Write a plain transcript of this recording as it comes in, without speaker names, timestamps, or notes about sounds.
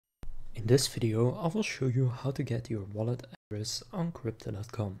In this video, I will show you how to get your wallet address on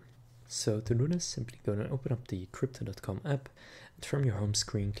Crypto.com. So to do this, simply go and open up the Crypto.com app, and from your home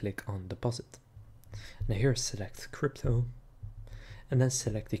screen click on Deposit. Now here select Crypto, and then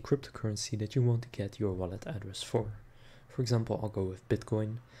select the cryptocurrency that you want to get your wallet address for. For example, I'll go with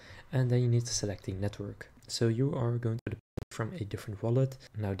Bitcoin, and then you need to select the network. So you are going to deposit from a different wallet.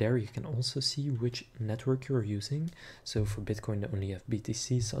 Now there you can also see which network you're using. So for Bitcoin they only have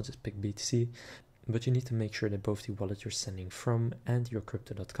BTC, so I'll just pick BTC. But you need to make sure that both the wallet you're sending from and your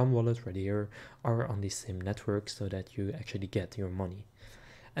Crypto.com wallet right here are on the same network so that you actually get your money.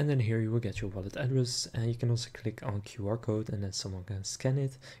 And then here you will get your wallet address, and you can also click on QR code and then someone can scan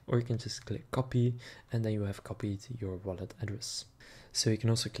it, or you can just click copy and then you have copied your wallet address. So you can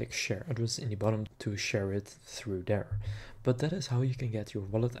also click share address in the bottom to share it through there. But that is how you can get your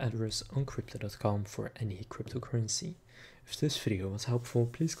wallet address on Crypto.com for any cryptocurrency. If this video was helpful,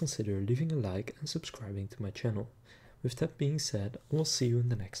 please consider leaving a like and subscribing to my channel. With that being said, I will see you in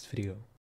the next video.